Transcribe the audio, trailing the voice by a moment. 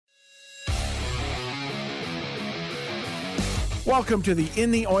Welcome to the In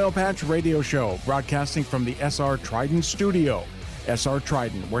the Oil Patch radio show, broadcasting from the SR Trident studio. SR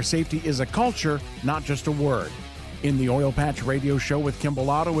Trident, where safety is a culture, not just a word. In the Oil Patch radio show with Kim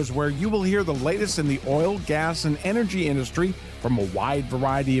Bellotto is where you will hear the latest in the oil, gas, and energy industry from a wide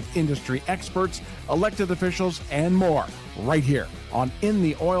variety of industry experts, elected officials, and more, right here on In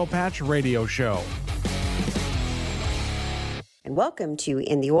the Oil Patch radio show. And welcome to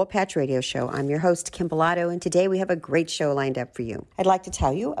In the Oil Patch Radio Show. I'm your host, Kim Bellotto, and today we have a great show lined up for you. I'd like to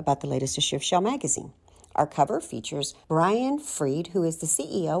tell you about the latest issue of Shell Magazine. Our cover features Brian Freed, who is the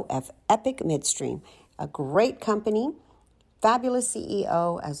CEO of Epic Midstream, a great company, fabulous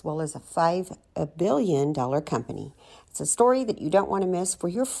CEO, as well as a $5 billion company. It's a story that you don't want to miss. For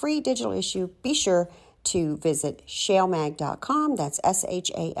your free digital issue, be sure to visit shalemag.com. That's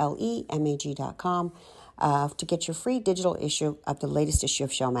SHALEMAG.com. To get your free digital issue of the latest issue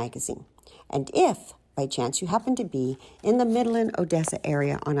of Shell Magazine. And if, by chance, you happen to be in the Midland, Odessa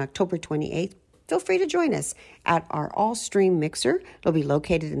area on October 28th, feel free to join us at our all-stream mixer. It'll be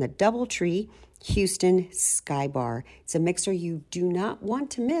located in the DoubleTree Houston Sky Bar. It's a mixer you do not want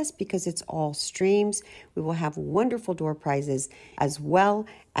to miss because it's all streams. We will have wonderful door prizes as well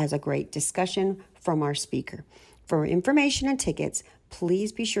as a great discussion from our speaker. For information and tickets,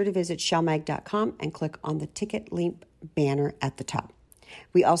 please be sure to visit shalemag.com and click on the ticket link banner at the top.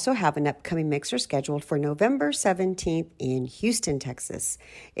 We also have an upcoming mixer scheduled for November 17th in Houston, Texas.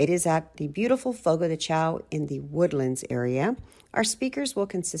 It is at the beautiful Fogo de Chao in the Woodlands area. Our speakers will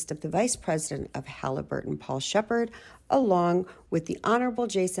consist of the Vice President of Halliburton, Paul Shepard, along with the Honorable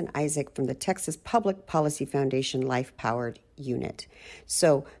Jason Isaac from the Texas Public Policy Foundation Life Powered Unit.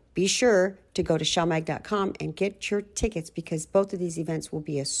 So be sure to go to shalemag.com and get your tickets because both of these events will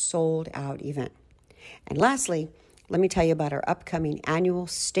be a sold-out event. And lastly, let me tell you about our upcoming annual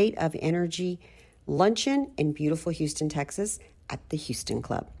State of Energy Luncheon in beautiful Houston, Texas at the Houston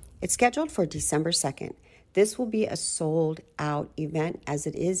Club. It's scheduled for December 2nd. This will be a sold-out event as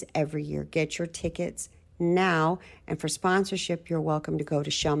it is every year. Get your tickets now, and for sponsorship, you're welcome to go to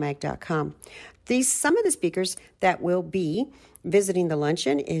shalemag.com. Some of the speakers that will be visiting the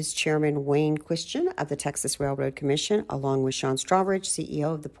luncheon is Chairman Wayne Christian of the Texas Railroad Commission, along with Sean Strawbridge,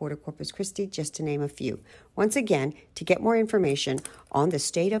 CEO of the Port of Corpus Christi, just to name a few. Once again, to get more information on the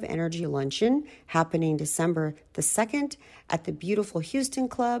State of Energy Luncheon happening December the 2nd at the beautiful Houston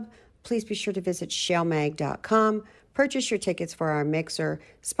Club, please be sure to visit shalemag.com. Purchase your tickets for our mixer,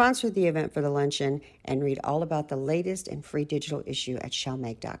 sponsor the event for the luncheon, and read all about the latest and free digital issue at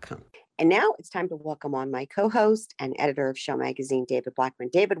shalemag.com. And now it's time to welcome on my co-host and editor of Shell Magazine, David Blackman.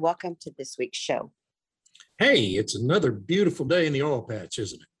 David, welcome to this week's show. Hey, it's another beautiful day in the oil patch,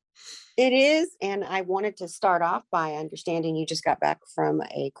 isn't it? It is, and I wanted to start off by understanding you just got back from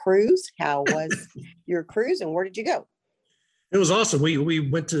a cruise. How was your cruise, and where did you go? It was awesome. We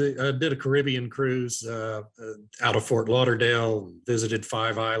went to did a Caribbean cruise out of Fort Lauderdale, visited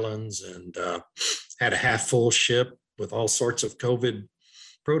 5 islands, and had a half full ship with all sorts of COVID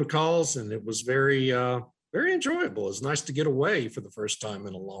protocols, and it was very enjoyable. It was nice to get away for the first time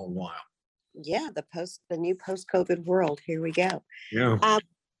in a long while. Yeah, the new post-COVID world. Here we go. Yeah.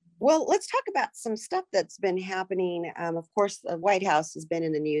 Well, let's talk about some stuff that's been happening. Of course, the White House has been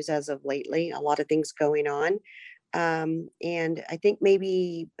in the news as of lately. A lot of things going on. And I think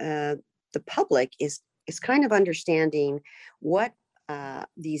maybe the public is kind of understanding what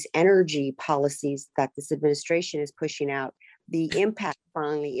these energy policies that this administration is pushing out, the impact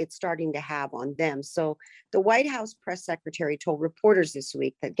finally it's starting to have on them. So the White House press secretary told reporters this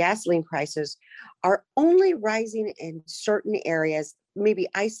week that gasoline prices are only rising in certain areas, maybe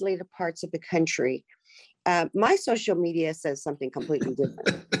isolated parts of the country. My social media says something completely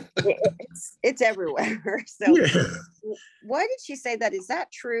different. It's everywhere. So yeah. Why did she say that? Is that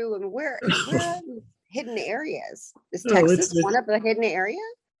true? And where are hidden areas? Is Texas one of the hidden areas?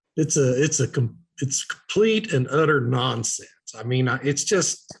 It's complete and utter nonsense. I mean,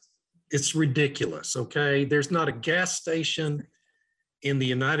 it's ridiculous. Okay. There's not a gas station in the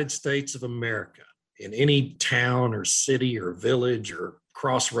United States of America, in any town or city or village or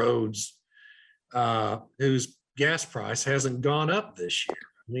crossroads, whose gas price hasn't gone up this year.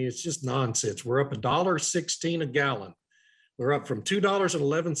 I mean, it's just nonsense. We're up $1.16 a gallon. We're up from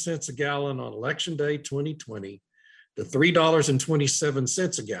 $2.11 a gallon on Election Day 2020 to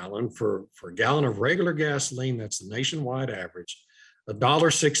 $3.27 a gallon for a gallon of regular gasoline. That's the nationwide average.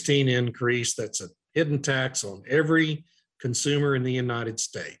 $1.16 increase. That's a hidden tax on every consumer in the United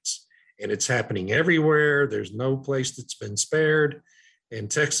States. And it's happening everywhere. There's no place that's been spared.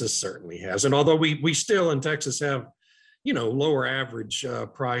 And Texas certainly has. And although we still in Texas have lower average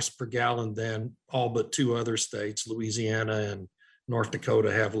price per gallon than all but two other states. Louisiana and North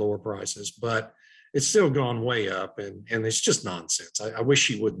Dakota have lower prices, but it's still gone way up, and it's just nonsense. I wish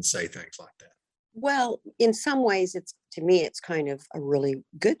she wouldn't say things like that. Well, in some ways, to me, it's kind of a really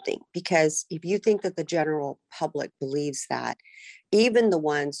good thing, because if you think that the general public believes that, even the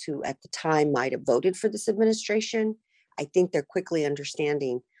ones who at the time might have voted for this administration, I think they're quickly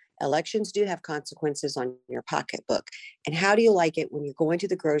understanding elections do have consequences on your pocketbook. And how do you like it when you're going to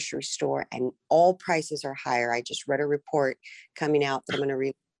the grocery store and all prices are higher? I just read a report coming out that I'm going to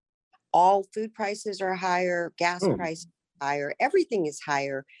read. All food prices are higher, gas prices are higher, everything is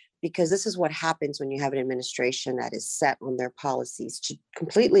higher, because this is what happens when you have an administration that is set on their policies to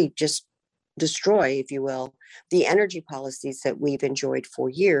completely just destroy, if you will, the energy policies that we've enjoyed for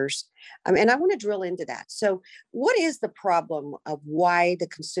years. And I want to drill into that. So what is the problem of why the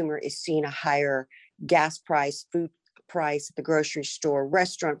consumer is seeing a higher gas price, food price at the grocery store,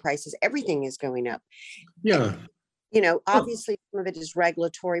 restaurant prices, everything is going up? Yeah. Obviously some of it is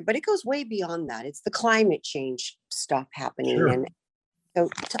regulatory, but it goes way beyond that. It's the climate change stuff happening. Sure. And so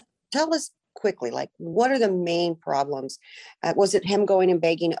tell us quickly, like, what are the main problems? Was it him going and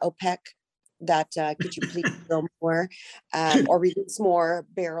begging OPEC that could you please build more or release more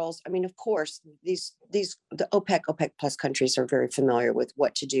barrels? I mean, of course, the OPEC plus countries are very familiar with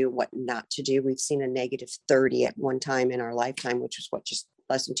what to do, what not to do. We've seen a -30 at one time in our lifetime, which was just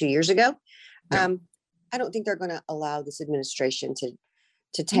less than 2 years ago. Yeah. I don't think they're going to allow this administration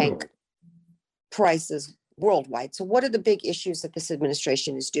to tank prices worldwide. So what are the big issues that this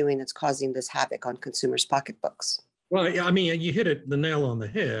administration is doing that's causing this havoc on consumers' pocketbooks? Well, I mean, you hit the nail on the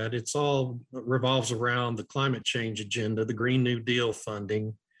head. It's all revolves around the climate change agenda, the Green New Deal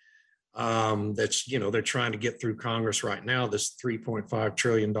funding. That's, they're trying to get through Congress right now, this $3.5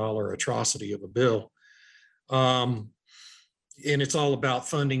 trillion atrocity of a bill. And it's all about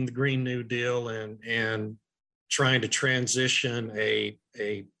funding the Green New Deal and trying to transition a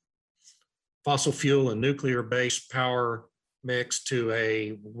fossil fuel and nuclear-based power mix to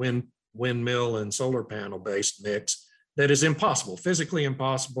a windmill and solar panel-based mix that is impossible, physically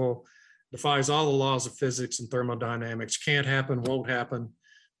impossible, defies all the laws of physics and thermodynamics, can't happen, won't happen,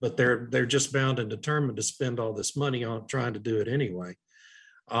 but they're just bound and determined to spend all this money on trying to do it anyway.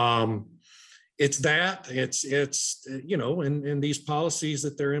 It's and these policies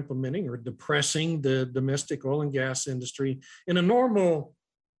that they're implementing are depressing the domestic oil and gas industry. In a normal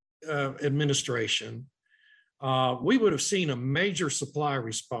administration, we would have seen a major supply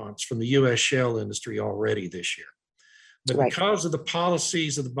response from the U.S. shale industry already this year. But because of the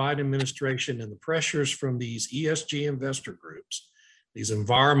policies of the Biden administration and the pressures from these ESG investor groups, these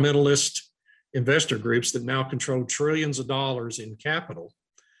environmentalist investor groups that now control trillions of dollars in capital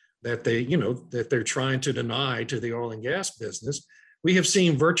that they're trying to deny to the oil and gas business, we have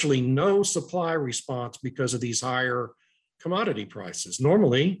seen virtually no supply response because of these higher commodity prices.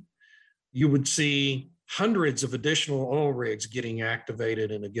 Normally, you would see hundreds of additional oil rigs getting activated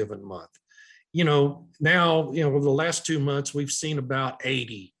in a given month. Now, over the last 2 months, we've seen about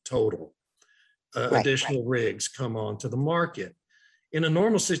 80 total additional rigs come onto the market. In a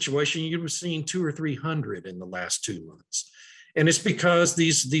normal situation, you would have seen 200 or 300 in the last 2 months. And it's because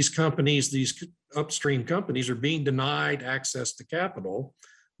these companies, these upstream companies, are being denied access to capital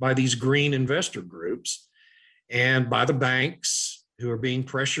by these green investor groups and by the banks, who are being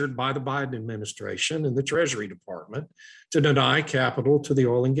pressured by the Biden administration and the Treasury Department to deny capital to the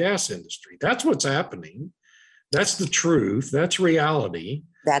oil and gas industry. That's what's happening. That's the truth. That's reality.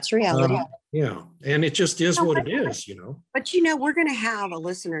 That's reality. Yeah. And it just is what it is, But, we're going to have a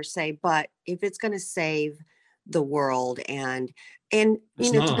listener say, but if it's going to save the world and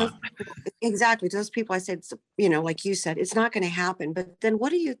exactly, to those people, I said, like you said, it's not going to happen. But then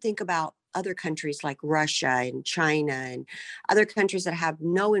what do you think about other countries like Russia and China and other countries that have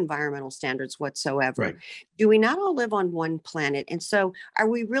no environmental standards whatsoever? Right. Do we not all live on one planet? And so are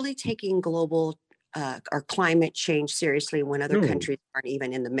we really taking global or climate change seriously when other countries aren't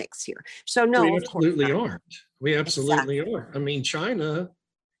even in the mix here? So no, we absolutely aren't. We absolutely are. I mean, China,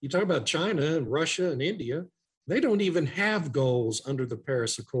 you talk about China and Russia and India, they don't even have goals under the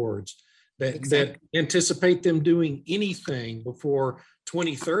Paris Accords that anticipate them doing anything before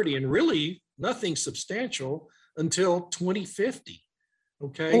 2030, and really nothing substantial until 2050.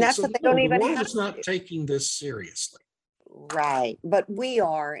 Okay, and that's what they don't even the world have. is not taking this seriously. Right, but we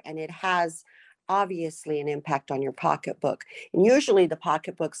are, and it has obviously an impact on your pocketbook. And usually the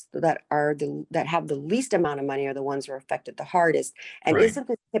pocketbooks that have the least amount of money are the ones that are affected the hardest. And isn't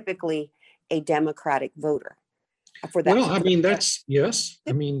this typically a Democratic voter? For that, well, I mean, that's yes.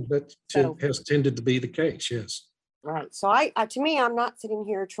 I mean, that has tended to be the case. Yes. Right. So to me, I'm not sitting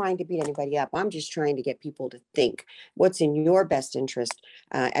here trying to beat anybody up. I'm just trying to get people to think what's in your best interest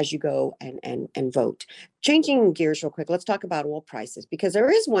as you go and vote. Changing gears real quick, let's talk about oil prices, because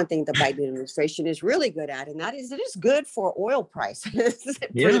there is one thing the Biden administration is really good at, and that is it is good for oil prices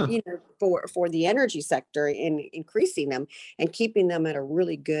Yeah. for the energy sector in increasing them and keeping them at a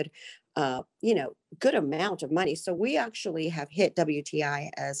really good good amount of money. So we actually have hit WTI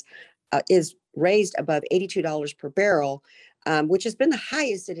as is raised above $82 per barrel, which has been the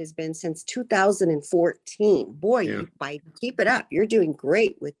highest it has been since 2014. Boy, Yeah. Biden, keep it up. You're doing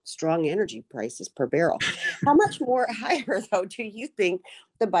great with strong energy prices per barrel. How much more higher, though, do you think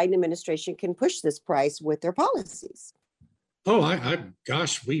the Biden administration can push this price with their policies? Oh,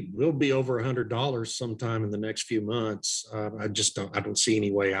 gosh, we will be over $100 sometime in the next few months. I don't see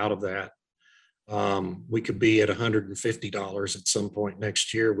any way out of that. We could be at $150 at some point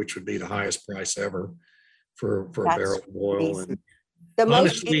next year, which would be the highest price ever for a barrel of oil. And the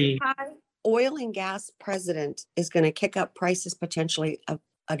honestly, most oil and gas president is going to kick up prices potentially an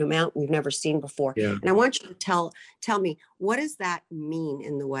amount we've never seen before. Yeah. And I want you to tell me, what does that mean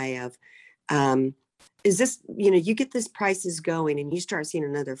in the way of, is this, you get these prices going and you start seeing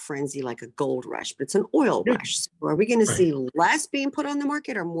another frenzy like a gold rush, but it's an oil rush. So are we going to see less being put on the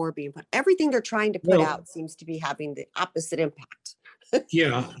market or more being put? Everything they're trying to put out seems to be having the opposite impact.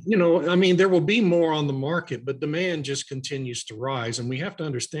 Yeah. There will be more on the market, but demand just continues to rise. And we have to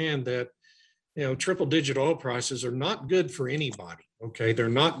understand that, triple digit oil prices are not good for anybody. Okay. They're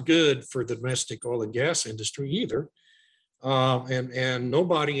not good for the domestic oil and gas industry either. And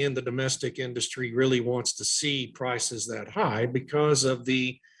nobody in the domestic industry really wants to see prices that high because of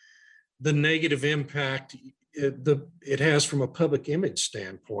the negative impact it has from a public image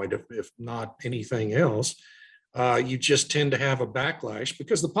standpoint, if not anything else. You just tend to have a backlash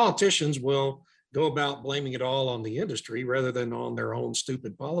because the politicians will go about blaming it all on the industry rather than on their own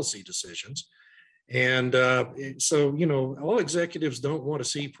stupid policy decisions. And so, all executives don't want to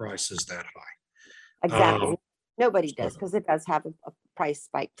see prices that high. Exactly. Nobody does, because it does have a price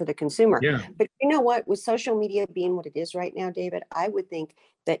spike for the consumer. Yeah. But you know what? With social media being what it is right now, David, I would think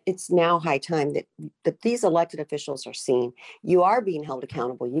that it's now high time that these elected officials are seen. You are being held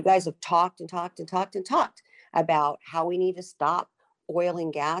accountable. You guys have talked and talked and talked and talked about how we need to stop oil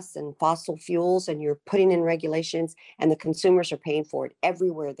and gas and fossil fuels, and you're putting in regulations, and the consumers are paying for it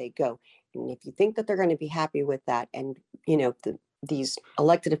everywhere they go. And if you think that they're going to be happy with that, and these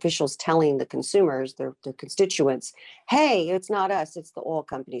elected officials telling the consumers, their constituents, hey, it's not us, it's the oil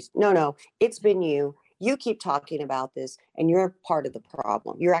companies. No, it's been you. You keep talking about this, and you're part of the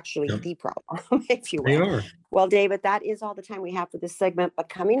problem. You're actually the problem, if you will. They are. Well, David, that is all the time we have for this segment. But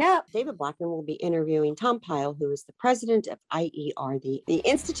coming up, David Blackman will be interviewing Tom Pyle, who is the president of IER, the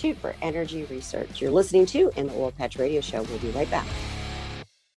Institute for Energy Research. You're listening to In the Oil Patch Radio Show. We'll be right back.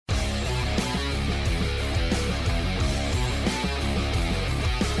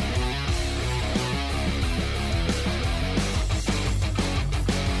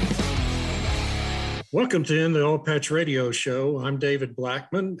 Welcome to In the Oil Patch Radio Show. I'm David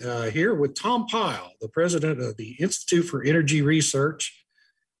Blackman, here with Tom Pyle, the president of the Institute for Energy Research,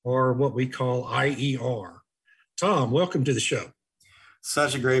 or what we call IER. Tom, welcome to the show.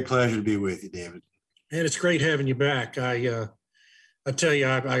 Such a great pleasure to be with you, David. And it's great having you back. I tell you,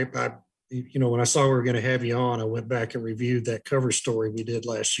 when I saw we were going to have you on, I went back and reviewed that cover story we did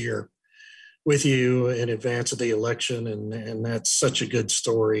last year with you in advance of the election, and that's such a good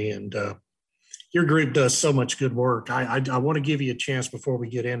story. And your group does so much good work. I want to give you a chance before we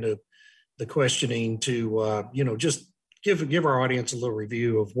get into the questioning to, just give our audience a little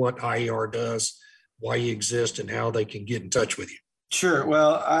review of what IER does, why you exist, and how they can get in touch with you. Sure.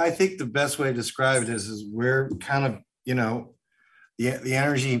 Well, I think the best way to describe it is we're kind of, the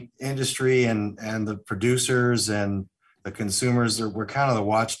energy industry and the producers and the consumers, we're kind of the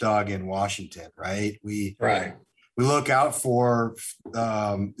watchdog in Washington, right? We look out for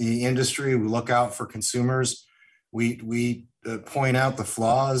the industry. We look out for consumers. We point out the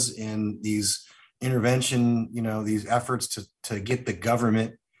flaws in these intervention, these efforts to get the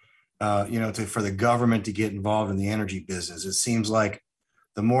government, for the government to get involved in the energy business. It seems like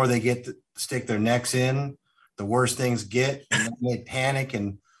the more they get to stick their necks in, the worse things get. And then they panic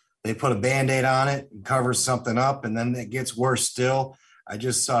and they put a Band-Aid on it and cover something up, and then it gets worse still. I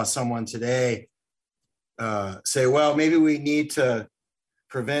just saw someone today say, well, maybe we need to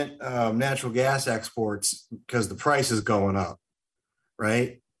prevent natural gas exports because the price is going up,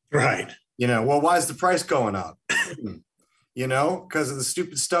 right? Right. Well, why is the price going up? Because of the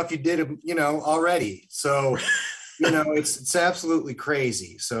stupid stuff you did, already. So, it's absolutely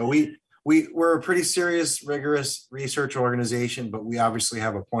crazy. So we we're a pretty serious, rigorous research organization, but we obviously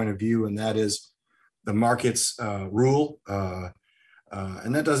have a point of view, and that is the markets rule.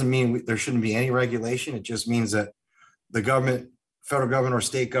 And that doesn't mean there shouldn't be any regulation. It just means that the government, federal government or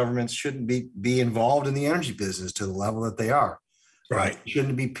state governments shouldn't be involved in the energy business to the level that they are. Right.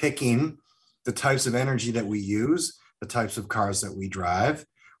 Shouldn't be picking the types of energy that we use, the types of cars that we drive.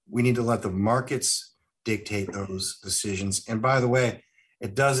 We need to let the markets dictate those decisions. And by the way,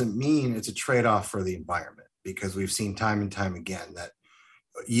 it doesn't mean it's a trade-off for the environment, because we've seen time and time again that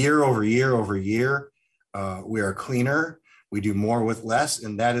year over year over year, we are cleaner, we do more with less,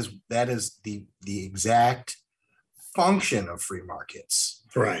 and that is the exact function of free markets.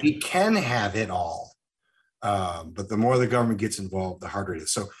 Right. We can have it all, but the more the government gets involved, the harder it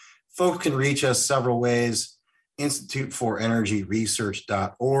is. So folks can reach us several ways.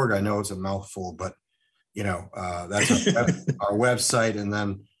 instituteforenergyresearch.org. I know it's a mouthful, but that's our website. And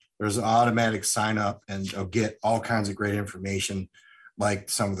then there's an automatic sign up, and you'll get all kinds of great information, like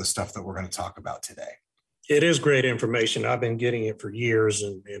some of the stuff that we're going to talk about today. It is great information. I've been getting it for years,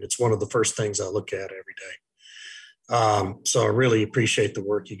 and it's one of the first things I look at every day. So I really appreciate the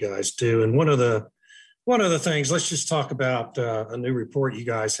work you guys do. And one of the things, let's just talk about a new report you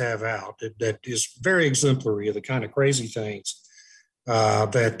guys have out that is very exemplary of the kind of crazy things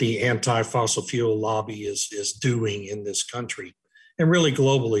that the anti-fossil fuel lobby is doing in this country, and really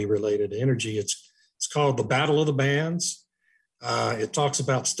globally related to energy. It's called the Battle of the Bans. It talks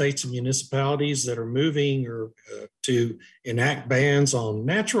about states and municipalities that are moving to enact bans on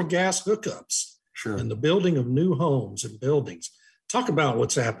natural gas hookups. Sure. And the building of new homes and buildings. Talk about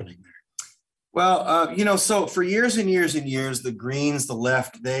what's happening there. Well, so for years and years and years, the Greens, the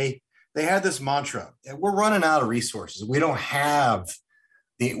left, they had this mantra: we're running out of resources. We don't have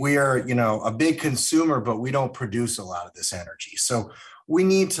we are, a big consumer, but we don't produce a lot of this energy. So we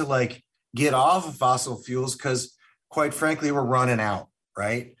need to get off of fossil fuels because, quite frankly, we're running out,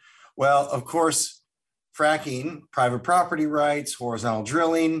 right? Well, of course, fracking, private property rights, horizontal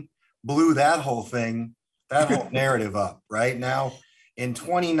drilling, blew that whole narrative up. Right now, in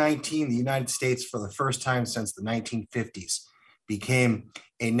 2019, the United States, for the first time since the 1950s, became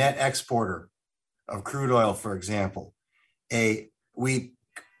a net exporter of crude oil, for example. We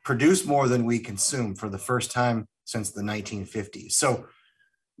produce more than we consume for the first time since the 1950s. So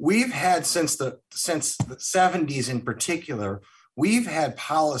we've had, since the 70s in particular, we've had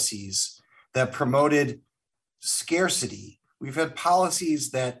policies that promoted scarcity. We've had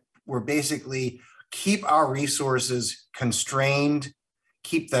policies that were basically keep our resources constrained,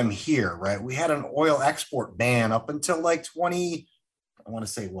 keep them here, right? We had an oil export ban up until what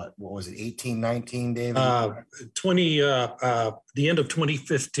was it, 18, 19, David? The end of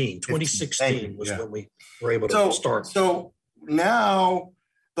 2015, 2016 was when we were able to start. So now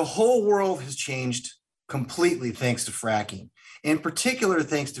the whole world has changed completely thanks to fracking. In particular,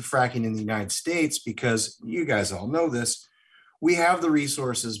 thanks to fracking in the United States, because you guys all know this, we have the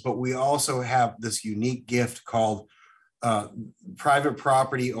resources, but we also have this unique gift called private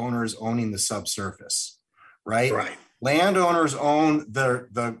property owners owning the subsurface, right? Right. Landowners own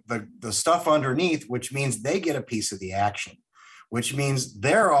the stuff underneath, which means they get a piece of the action, which means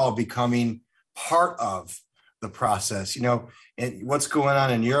they're all becoming part of the process. And what's going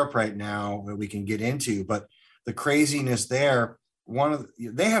on in Europe right now that we can get into, but the craziness there,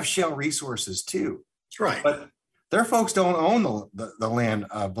 they have shale resources too. That's right. But their folks don't own the land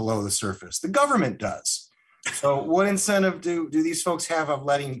below the surface. The government does. So what incentive do these folks have of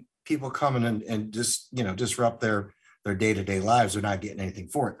letting people come in and just, disrupt their day-to-day lives? They're not getting anything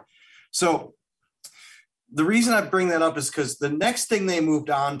for it. So the reason I bring that up is because the next thing they moved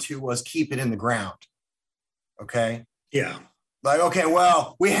on to was keep it in the ground. Okay. Yeah. Okay,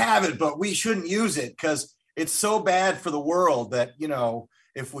 well, we have it, but we shouldn't use it because it's so bad for the world that,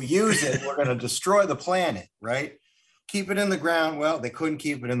 if we use it, we're going to destroy the planet, right? Keep it in the ground. Well, they couldn't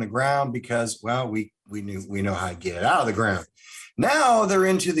keep it in the ground because, we know how to get it out of the ground. Now they're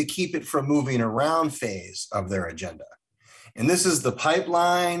into the keep it from moving around phase of their agenda. And this is the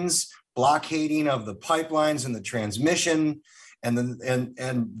pipelines, blockading of the pipelines and the transmission.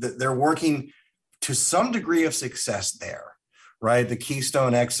 And they're working to some degree of success there, right? The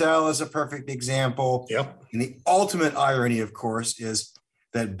Keystone XL is a perfect example. Yep. And the ultimate irony, of course, is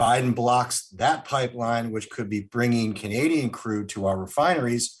that Biden blocks that pipeline, which could be bringing Canadian crude to our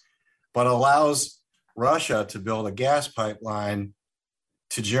refineries, but allows Russia to build a gas pipeline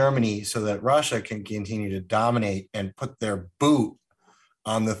to Germany so that Russia can continue to dominate and put their boot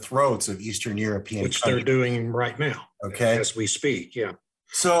on the throats of Eastern European countries. They're doing right now, okay, as we speak. Yeah.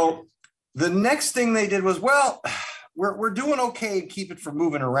 So the next thing they did was, we're doing okay and keep it from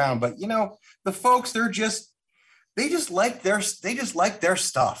moving around. But you know, the folks, they just like their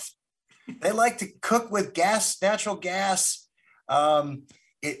stuff. They like to cook with gas, natural gas.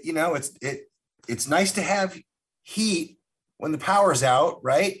 It's nice to have heat when the power's out,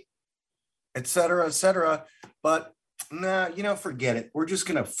 right? Et cetera, et cetera. But nah, forget it. We're just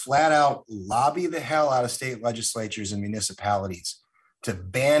going to flat out lobby the hell out of state legislatures and municipalities to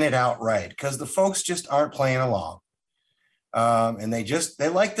ban it outright, because the folks just aren't playing along. And they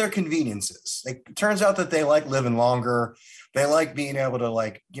like their conveniences. It turns out that they like living longer. They like being able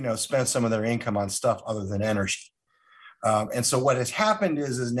to spend some of their income on stuff other than energy. And so what has happened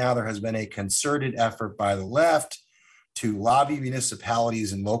is now there has been a concerted effort by the left to lobby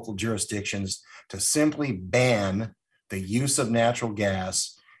municipalities and local jurisdictions to simply ban the use of natural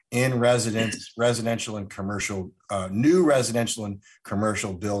gas in residential and commercial, new residential and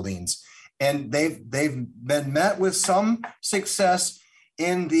commercial buildings. And they've been met with some success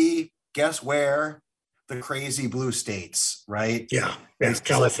in guess where? The crazy blue states, right? Yeah,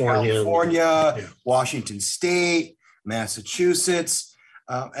 California, yeah. Washington State, Massachusetts.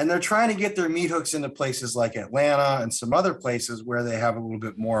 And they're trying to get their meat hooks into places like Atlanta and some other places where they have a little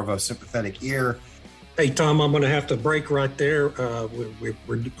bit more of a sympathetic ear. Hey, Tom, I'm going to have to break right there. We're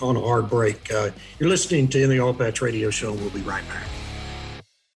on a hard break. You're listening to the Oil Patch Radio Show. We'll be right back.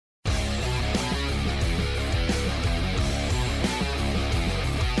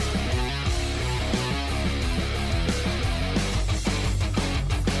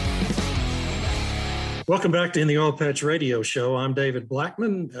 Welcome back to the Oil Patch Radio Show. I'm David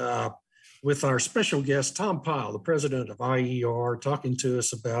Blackman with our special guest, Tom Pyle, the president of IER, talking to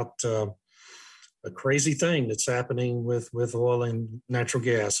us about a crazy thing that's happening with oil and natural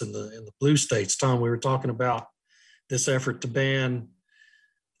gas in the blue states. Tom, we were talking about this effort to ban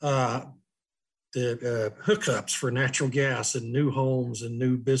the hookups for natural gas in new homes and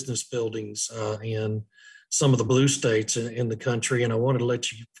new business buildings in some of the blue states in the country. And I wanted to let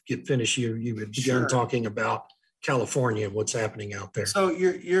you get finished. You had begun talking about California and what's happening out there. So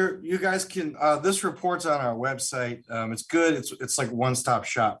you guys can, this report's on our website. It's good. It's like one-stop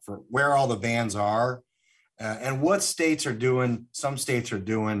shop for where all the bans are and what states are doing, some states are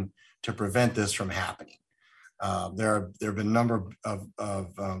doing to prevent this from happening. There have been a number of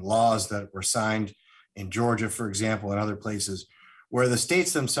laws that were signed in Georgia, for example, and other places where the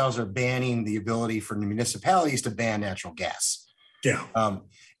states themselves are banning the ability for the municipalities to ban natural gas. Yeah.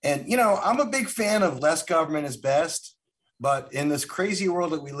 And, I'm a big fan of less government is best, but in this crazy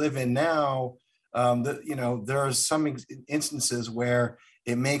world that we live in now, there are some instances where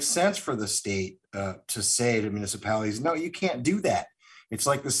it makes sense for the state to say to municipalities, no, you can't do that. It's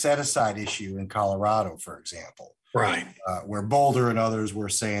like the set aside issue in Colorado, for example, right? Where Boulder and others were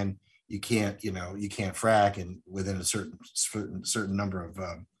saying you can't frack and within a certain number of,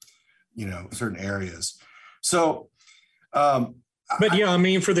 certain areas. So, but yeah, I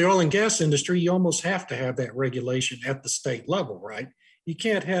mean, for the oil and gas industry, you almost have to have that regulation at the state level, right? You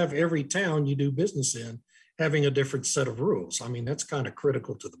can't have every town you do business in having a different set of rules. I mean, that's kind of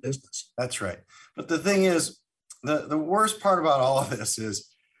critical to the business. That's right. But the thing is, the worst part about all of this is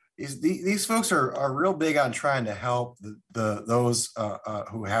these folks are real big on trying to help those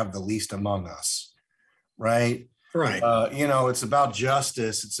who have the least among us, right? Right. It's about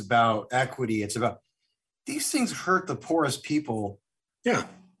justice. It's about equity. It's about these things hurt the poorest people. Yeah.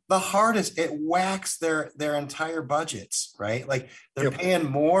 The hardest. It whacks their entire budgets, right? Like they're paying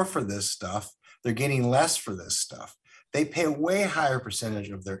more for this stuff. They're getting less for this stuff. They pay a way higher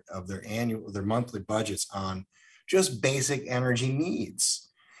percentage of their monthly budgets on just basic energy needs.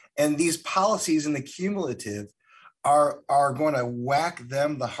 And these policies in the cumulative are going to whack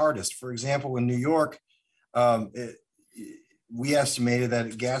them the hardest. For example, in New York, we estimated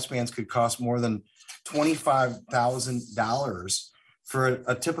that gas bans could cost more than $25,000 for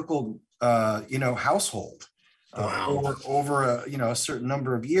a typical, household over a certain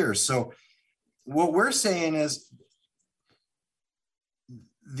number of years. So what we're saying is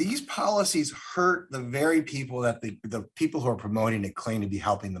these policies hurt the very people that the people who are promoting it claim to be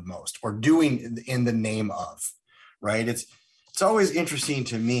helping the most or doing in the name of, right? It's always interesting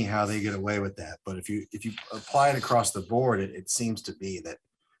to me how they get away with that. But if you apply it across the board, it seems to be that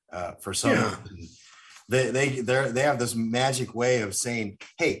for some reason, they have this magic way of saying,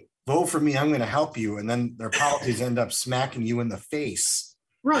 hey, vote for me, I'm going to help you. And then their policies end up smacking you in the face.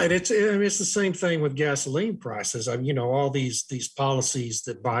 Right. It's the same thing with gasoline prices. All these policies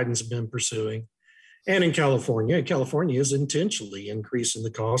that Biden's been pursuing. And in California is intentionally increasing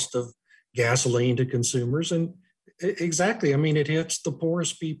the cost of gasoline to consumers. And exactly, I mean, it hits the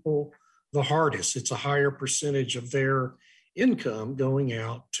poorest people the hardest. It's a higher percentage of their income going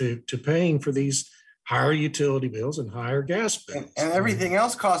out to paying for these higher utility bills and higher gas bills. And everything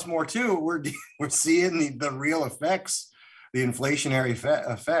else costs more too. We're seeing the real effects, the inflationary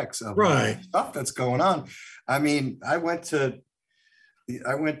effects of stuff that's going on. I mean, I went to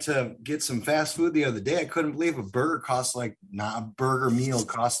get some fast food the other day. I couldn't believe a burger meal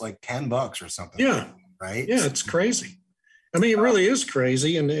costs like $10 or something. Yeah. Right. Yeah. It's crazy. I mean, it really is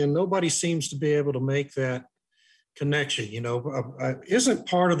crazy. And nobody seems to be able to make that connection. Isn't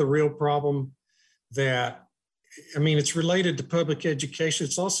part of the real problem that, I mean, it's related to public education.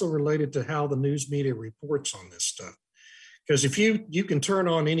 It's also related to how the news media reports on this stuff. Because if you can turn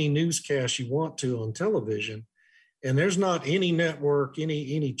on any newscast you want to on television, and there's not any network,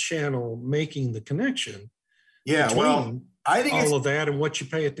 any channel making the connection. Yeah, well, I think all of that and what you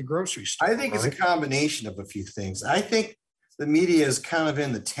pay at the grocery store. I think it's a combination of a few things. I think the media is kind of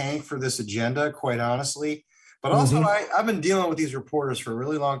in the tank for this agenda, quite honestly. But also, I've been dealing with these reporters for a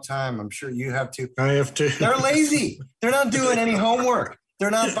really long time. I'm sure you have too. I have too. They're lazy. They're not doing any homework. They're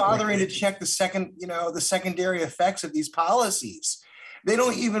not bothering to check the secondary effects of these policies. They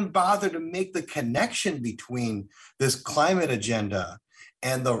don't even bother to make the connection between this climate agenda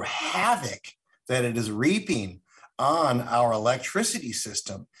and the havoc that it is reaping on our electricity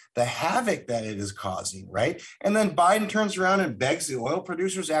system, the havoc that it is causing, right? And then Biden turns around and begs the oil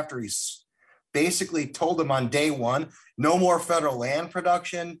producers after he's basically told them on day one, no more federal land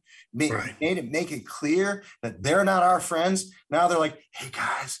production, make it clear that they're not our friends. Now they're like, hey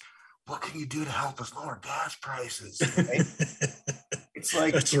guys, what can you do to help us lower gas prices? Right? It's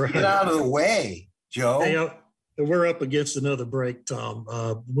like, get out of the way, Joe. Hey, we're up against another break, Tom.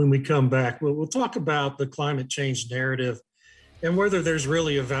 When we come back, we'll talk about the climate change narrative and whether there's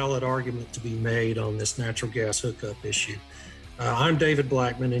really a valid argument to be made on this natural gas hookup issue. I'm David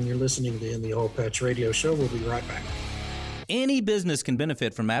Blackman, and you're listening to In the Oil Patch Radio Show. We'll be right back. Any business can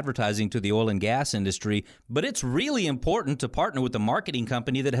benefit from advertising to the oil and gas industry, but it's really important to partner with a marketing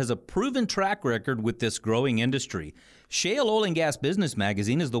company that has a proven track record with this growing industry. Shale Oil and Gas Business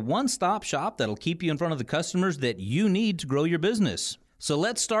Magazine is the one-stop shop that'll keep you in front of the customers that you need to grow your business. So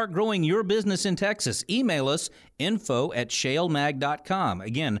let's start growing your business in Texas. Email us, info@shalemag.com.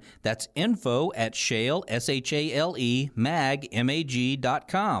 Again, that's info@shale, S-H-A-L-E, mag,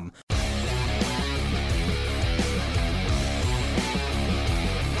 M-A-G.com.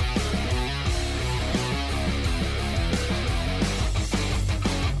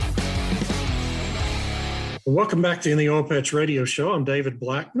 Welcome back to In the Oil Patch Radio Show. I'm David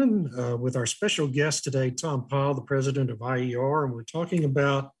Blackman with our special guest today, Tom Pyle, the president of IER, and we're talking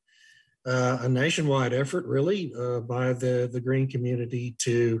about a nationwide effort, really, by the green community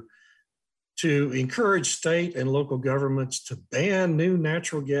to encourage state and local governments to ban new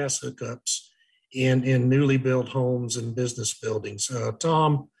natural gas hookups in newly built homes and business buildings.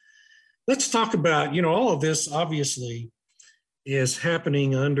 Tom, let's talk about, all of this obviously is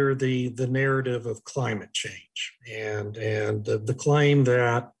happening under the narrative of climate change and the claim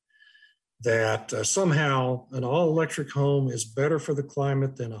that somehow an all-electric home is better for the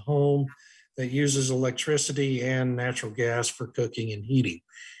climate than a home that uses electricity and natural gas for cooking and heating.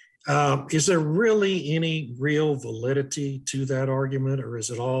 Is there really any real validity to that argument, or is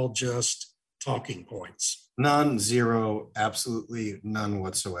it all just talking points? None, zero, absolutely none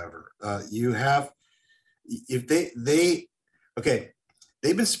whatsoever.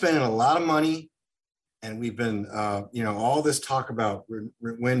 They've been spending a lot of money, and we've been, all this talk about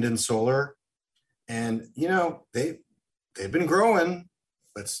wind and solar, and, they've been growing.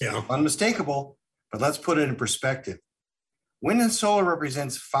 That's unmistakable, but let's put it in perspective. Wind and solar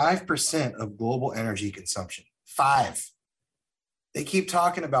represents 5% of global energy consumption. 5. They keep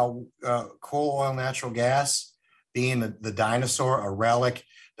talking about coal, oil, natural gas being the dinosaur, a relic,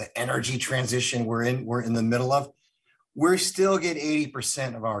 the energy transition we're in the middle of. We still get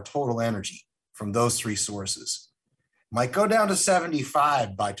 80% of our total energy from those three sources. Might go down to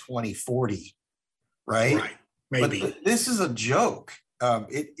 75 by 2040, right? Right, maybe. But this is a joke.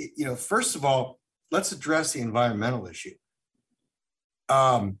 First of all, let's address the environmental issue.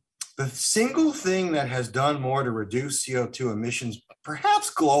 The single thing that has done more to reduce CO2 emissions,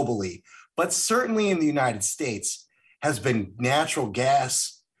 perhaps globally, but certainly in the United States, has been natural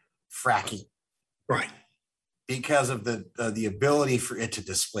gas fracking. Right. Because of the ability for it to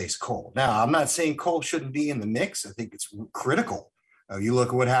displace coal. Now, I'm not saying coal shouldn't be in the mix. I think it's critical. You look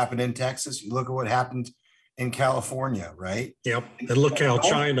at what happened in Texas. You look at what happened in California, right? Yep. And look how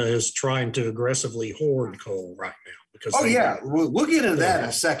China is trying to aggressively hoard coal right now. We'll get into that in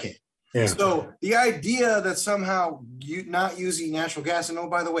a second. Yeah. So the idea that somehow you not using natural gas, and oh,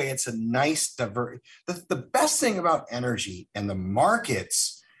 by the way, it's a nice the best thing about energy and the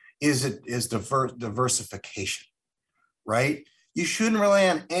markets is diversification, right? You shouldn't rely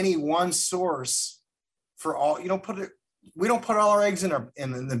on any one source for all. We don't put all our eggs in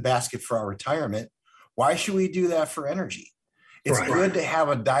the basket for our retirement. Why should we do that for energy? It's good to have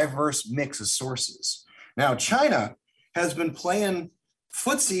a diverse mix of sources. Now, China has been playing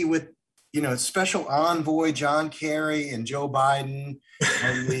footsie with, special envoy John Kerry and Joe Biden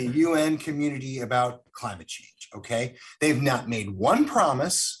and the UN community about climate change, okay? They've not made one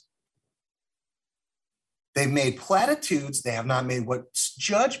promise. They've made platitudes. They have not made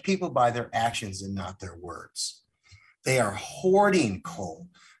judge people by their actions and not their words. They are hoarding coal.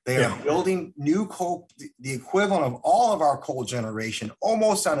 They are building new coal, the equivalent of all of our coal generation,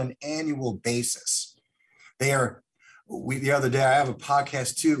 almost on an annual basis. The other day, I have a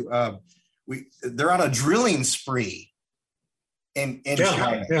podcast too. They're on a drilling spree in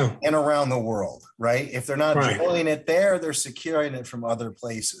China and around the world, right? If they're not drilling it there, they're securing it from other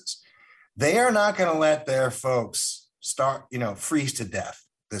places. They are not going to let their folks freeze to death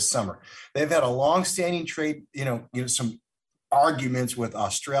this summer. They've had a long-standing trade, some arguments with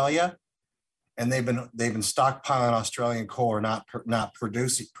Australia, and they've been stockpiling Australian coal or not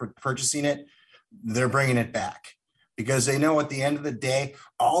purchasing it. They're bringing it back because they know at the end of the day,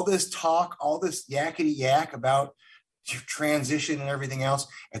 all this talk, all this yakety yak about transition and everything else,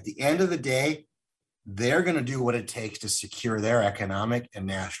 at the end of the day, they're going to do what it takes to secure their economic and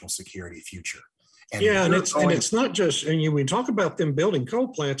national security future. And it's not just, and we talk about them building coal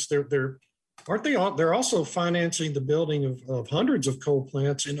plants, they're also financing the building of hundreds of coal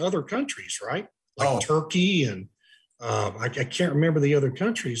plants in other countries, right? Like Turkey and I can't remember the other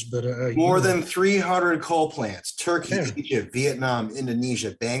countries, but more than 300 coal plants: Turkey, Egypt, Vietnam,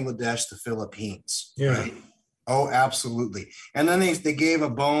 Indonesia, Bangladesh, the Philippines. Yeah. Right? Oh, absolutely. And then they gave a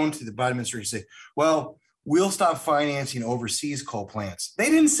bone to the Biden administration, say, well, we'll stop financing overseas coal plants.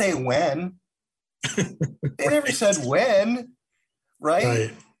 They didn't say when. They never said when,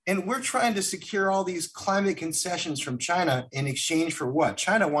 right? And we're trying to secure all these climate concessions from China in exchange for what?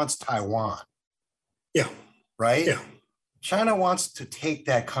 China wants Taiwan. Yeah. Right? Yeah. China wants to take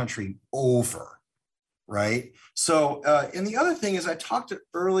that country over. Right? So, and the other thing is, I talked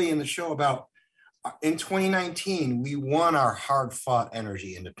early in the show about in 2019, we won our hard-fought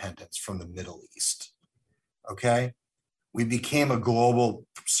energy independence from the Middle East. Okay? We became a global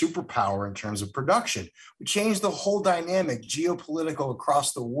superpower in terms of production. We changed the whole dynamic, geopolitical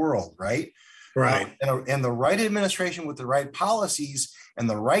across the world, right? Right. And the right administration with the right policies and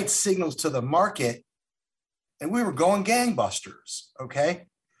the right signals to the market, and we were going gangbusters, okay?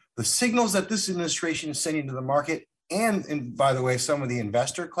 The signals that this administration is sending to the market, and by the way, some of the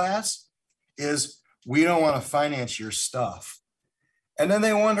investor class, is we don't want to finance your stuff. And then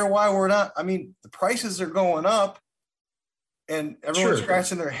they wonder why we're not. I mean, the prices are going up. And everyone's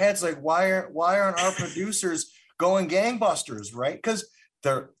scratching their heads like, why aren't our producers going gangbusters, right? Because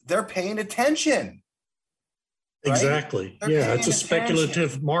they're paying attention. Right? Exactly. It's a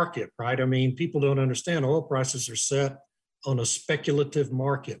speculative market, right? I mean, people don't understand oil prices are set on a speculative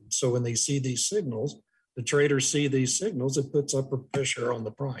market. So when they see these signals, the traders see these signals, it puts upward pressure on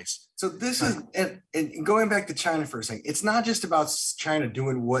the price. So this is, and going back to China for a second, it's not just about China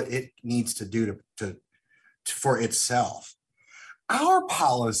doing what it needs to do to for itself. Our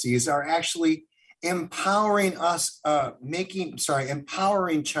policies are actually empowering us,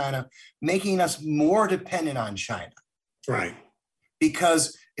 empowering China, making us more dependent on China. Right.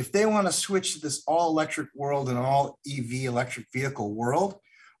 Because if they want to switch to this all-electric world and all EV electric vehicle world,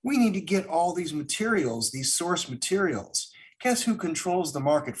 we need to get all these materials, these source materials. Guess who controls the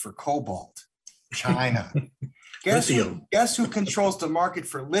market for cobalt? China. Guess who controls the market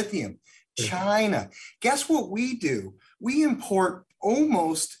for lithium? China. Guess what we do? We import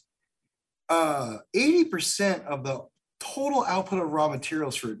almost 80% of the total output of raw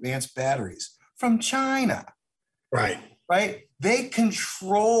materials for advanced batteries from China. Right. Right? They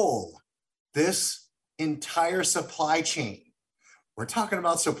control this entire supply chain. We're talking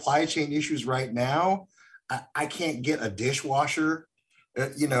about supply chain issues right now. I can't get a dishwasher.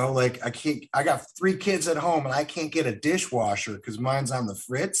 I got 3 kids at home and I can't get a dishwasher because mine's on the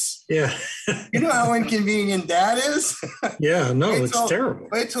fritz. Yeah. You know how inconvenient that is? Yeah, no, it's terrible.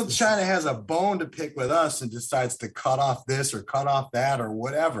 Wait till China has a bone to pick with us and decides to cut off this or cut off that or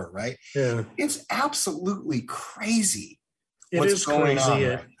whatever, right? Yeah. It's absolutely crazy. It is crazy.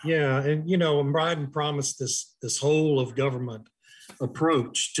 Right? Yeah. And, Biden promised this whole of government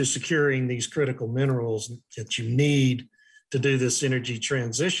approach to securing these critical minerals that you need to do this energy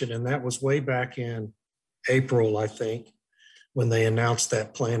transition. And that was way back in April, I think, when they announced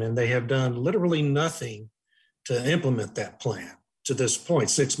that plan. And they have done literally nothing to implement that plan to this point.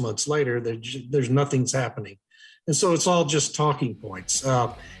 6 months later, there's nothing's happening. And so it's all just talking points.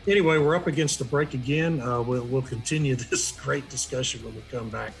 Anyway, we're up against the break again. We'll continue this great discussion when we come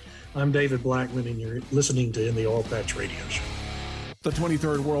back. I'm David Blackman, and you're listening to In the Oil Patch Radio Show. The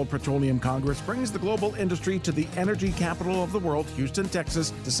 23rd World Petroleum Congress brings the global industry to the energy capital of the world, Houston,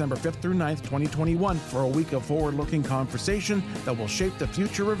 Texas, December 5th through 9th, 2021, for a week of forward-looking conversation that will shape the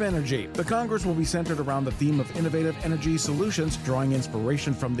future of energy. The Congress will be centered around the theme of innovative energy solutions, drawing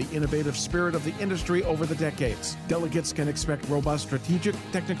inspiration from the innovative spirit of the industry over the decades. Delegates can expect robust strategic,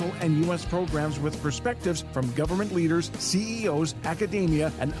 technical, and U.S. programs with perspectives from government leaders, CEOs,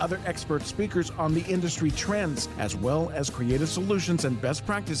 academia, and other expert speakers on the industry trends, as well as creative solutions and best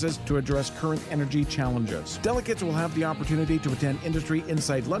practices to address current energy challenges. Delegates will have the opportunity to attend industry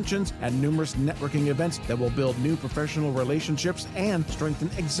insight luncheons and numerous networking events that will build new professional relationships and strengthen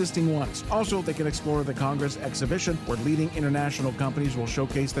existing ones. Also, they can explore the Congress exhibition, where leading international companies will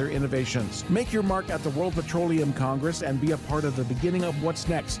showcase their innovations. Make your mark at the World Petroleum Congress and be a part of the beginning of what's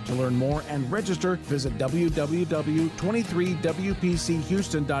next. To learn more and register, visit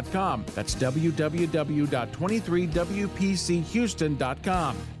www.23wpchouston.com. That's www.23wpchouston.com.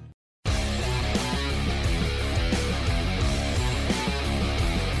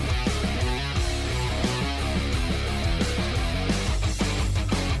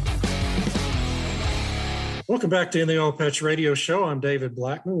 Welcome back to In the Oil Patch Radio Show. I'm David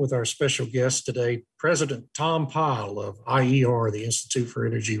Blackman with our special guest today, President Tom Pyle of IER, the Institute for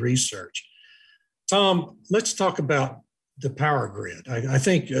Energy Research. Tom, let's talk about the power grid. I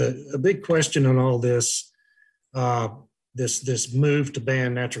think a big question on all this, this move to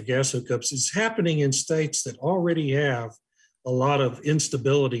ban natural gas hookups is happening in states that already have a lot of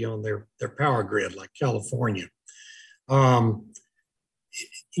instability on their power grid, like California. I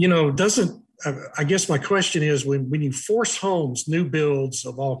guess my question is, when you force homes, new builds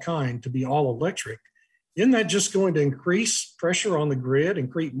of all kind, to be all electric, isn't that just going to increase pressure on the grid and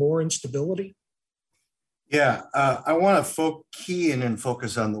create more instability? Yeah, I want to key in and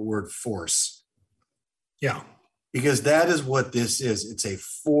focus on the word force. Yeah. Because that is what this is. It's a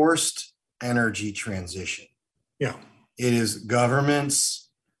forced energy transition. Yeah. It is governments,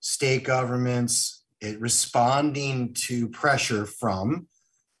 state governments, responding to pressure from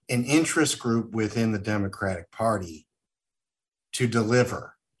an interest group within the Democratic Party to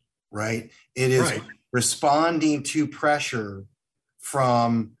deliver, right? It is responding to pressure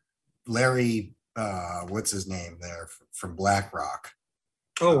from Larry, what's his name there, from BlackRock.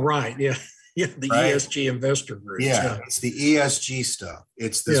 Oh, right. Yeah. Yeah, the ESG investor group. Yeah, it's the ESG stuff.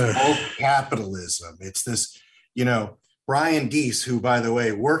 It's this woke capitalism. It's this, Brian Deese, who, by the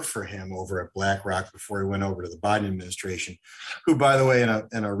way, worked for him over at BlackRock before he went over to the Biden administration, who, by the way, in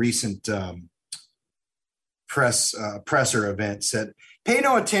a recent presser event said, pay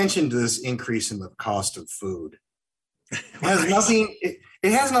no attention to this increase in the cost of food. It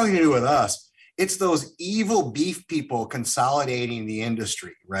has nothing to do with us. It's those evil beef people consolidating the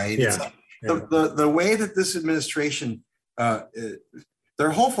industry, right? Yeah. The way that this administration,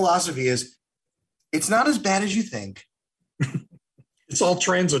 their whole philosophy is, it's not as bad as you think. It's all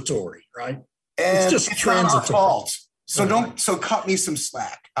transitory, right? And it's just transitory. Not our fault. So cut me some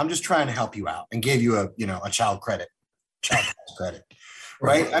slack. I'm just trying to help you out and give you a child credit,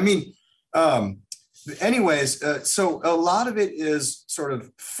 right? I mean, anyways, so a lot of it is sort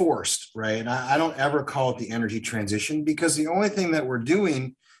of forced, right? And I don't ever call it the energy transition, because the only thing that we're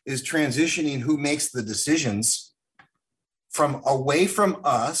doing is transitioning who makes the decisions from away from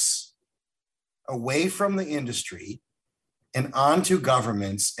us, away from the industry, and onto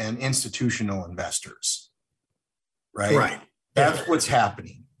governments and institutional investors, right? Right. That's what's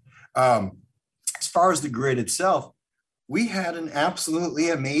happening. As far as the grid itself, we had an absolutely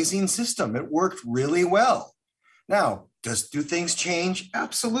amazing system. It worked really well. Now, do things change?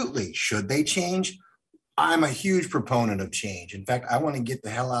 Absolutely. Should they change? I'm a huge proponent of change. In fact, I want to get the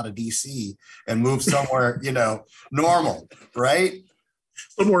hell out of DC and move somewhere, normal, right?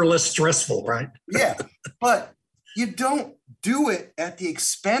 Somewhere less stressful, right? Yeah, but you don't do it at the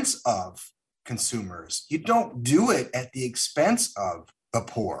expense of consumers. You don't do it at the expense of the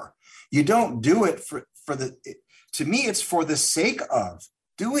poor. You don't do it to me, it's for the sake of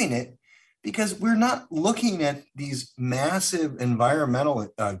doing it, because we're not looking at these massive environmental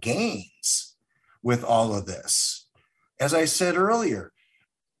gains with all of this. As I said earlier,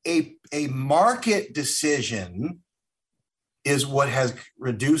 a market decision is what has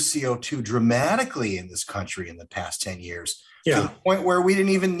reduced CO2 dramatically in this country in the past 10 years. Yeah. To the point where we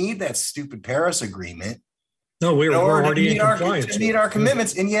didn't even need that stupid Paris Agreement. No, we're already in compliance. To meet our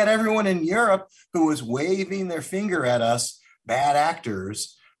commitments. And yet everyone in Europe who was waving their finger at us, bad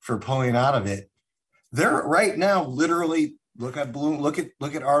actors, for pulling out of it, they're right now literally look at Bloom, look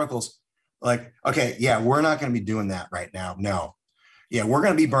at articles like, okay, yeah, we're not going to be doing that right now. No. Yeah, we're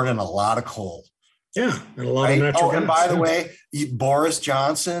going to be burning a lot of coal. Yeah, and a lot of natural gas. And by the way, Boris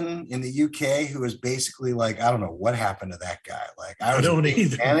Johnson in the UK, who is basically like, I don't know what happened to that guy. Like, I don't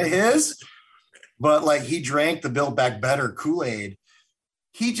either. Fan of his, but like he drank the Build Back Better Kool-Aid.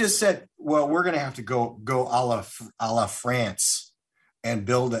 He just said, well, we're going to have to go a la France and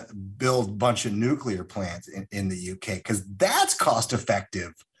build a bunch of nuclear plants in the UK because that's cost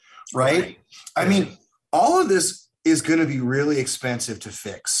effective, right? I mean, all of this is going to be really expensive to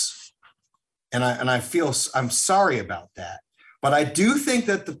fix. And I feel I'm sorry about that, but I do think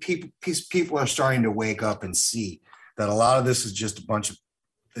that the people are starting to wake up and see that a lot of this is just a bunch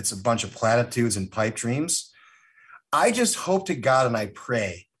of platitudes and pipe dreams. I just hope to God and I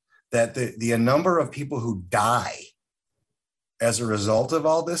pray that the number of people who die as a result of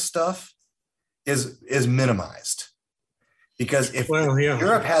all this stuff is minimized, because if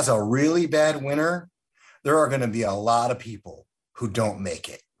Europe has a really bad winter, there are going to be a lot of people who don't make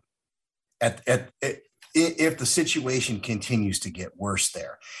it. If the situation continues to get worse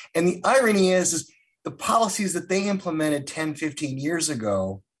there. And the irony is the policies that they implemented 10, 15 years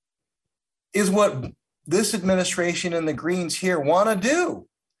ago is what this administration and the Greens here want to do.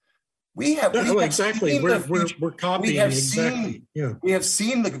 We have exactly. We're copying exactly. We have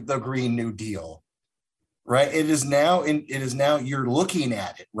seen the Green New Deal, right? It is now you're looking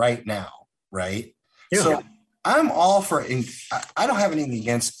at it right now, right? Yeah. So I'm all for, I don't have anything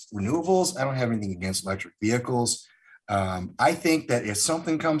against renewables. I don't have anything against electric vehicles. I think that if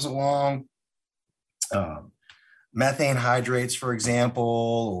something comes along, methane hydrates, for example,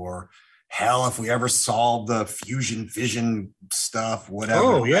 or hell, if we ever solve the fusion fission stuff, whatever.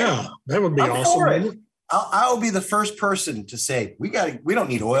 Oh yeah, that would be awesome. I'll be the first person to say, we don't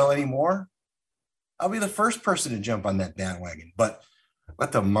need oil anymore. I'll be the first person to jump on that bandwagon, but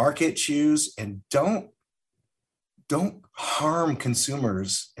let the market choose and don't harm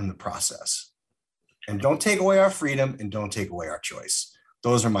consumers in the process, and don't take away our freedom and don't take away our choice.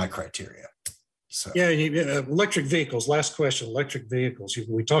 Those are my criteria. So electric vehicles. Last question. Electric vehicles.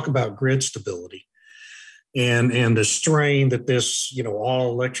 We talk about grid stability and the strain that this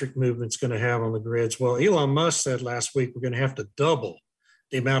all electric movement's going to have on the grids. Well, Elon Musk said last week we're going to have to double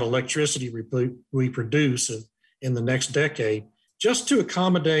the amount of electricity we produce in the next decade just to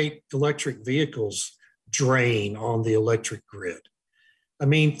accommodate electric vehicles drain on the electric grid. I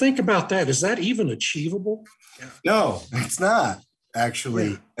mean, think about that. Is that even achievable? No, it's not.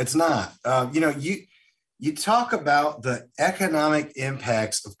 Actually, it's not. You talk about the economic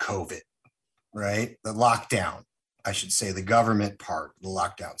impacts of COVID, right? The lockdown, I should say, the government part, the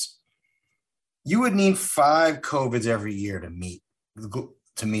lockdowns. You would need 5 COVIDs every year to meet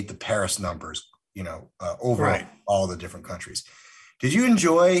the Paris numbers, over all the different countries. Did you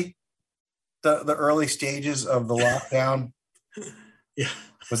enjoy the early stages of the lockdown? Yeah.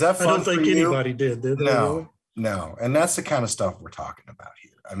 Was that fun? I don't think anybody did they? No. And that's the kind of stuff we're talking about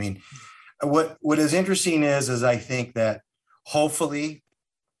here. I mean, what is interesting is I think that hopefully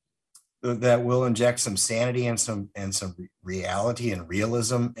that will inject some sanity and some reality and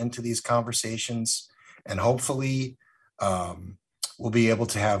realism into these conversations. And hopefully we'll be able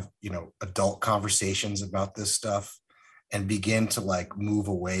to have, adult conversations about this stuff and begin to move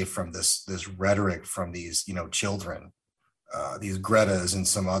away from this rhetoric from these, children, these Gretas and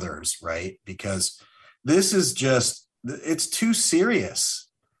some others, right? Because this is it's too serious.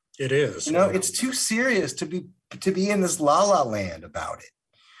 It is. It's too serious to be in this la la land about it.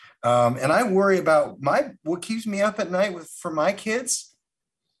 And I worry about what keeps me up at night for my kids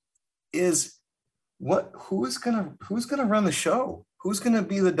is who's gonna run the show? Who's gonna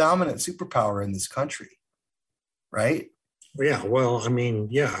be the dominant superpower in this country? Right? Yeah, well,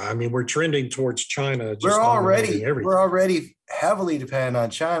 we're trending towards China. We're already heavily dependent on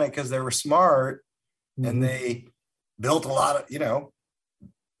China because they were smart and they built a lot of,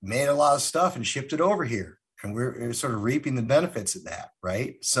 made a lot of stuff and shipped it over here. And we're sort of reaping the benefits of that,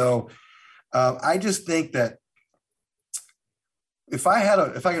 right? So I just think that if I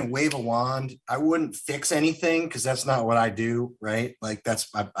can wave a wand, I wouldn't fix anything because that's not what I do, right? Like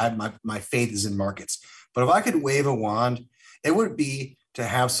my faith is in markets. But if I could wave a wand, it would be to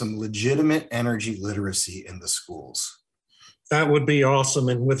have some legitimate energy literacy in the schools. That would be awesome.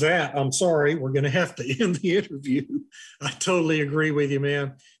 And with that, I'm sorry, we're going to have to end the interview. I totally agree with you,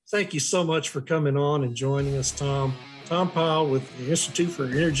 man. Thank you so much for coming on and joining us, Tom. Tom Powell with the Institute for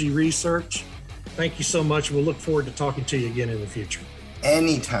Energy Research. Thank you so much. We'll look forward to talking to you again in the future.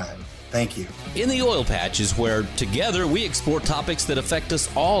 Anytime. Thank you. In the Oil Patch is where together we explore topics that affect us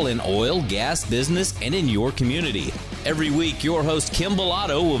all in oil, gas, business, and in your community. Every week, your host Kim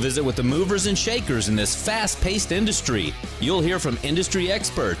Bellotto will visit with the movers and shakers in this fast-paced industry. You'll hear from industry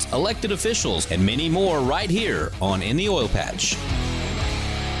experts, elected officials, and many more right here on In the Oil Patch.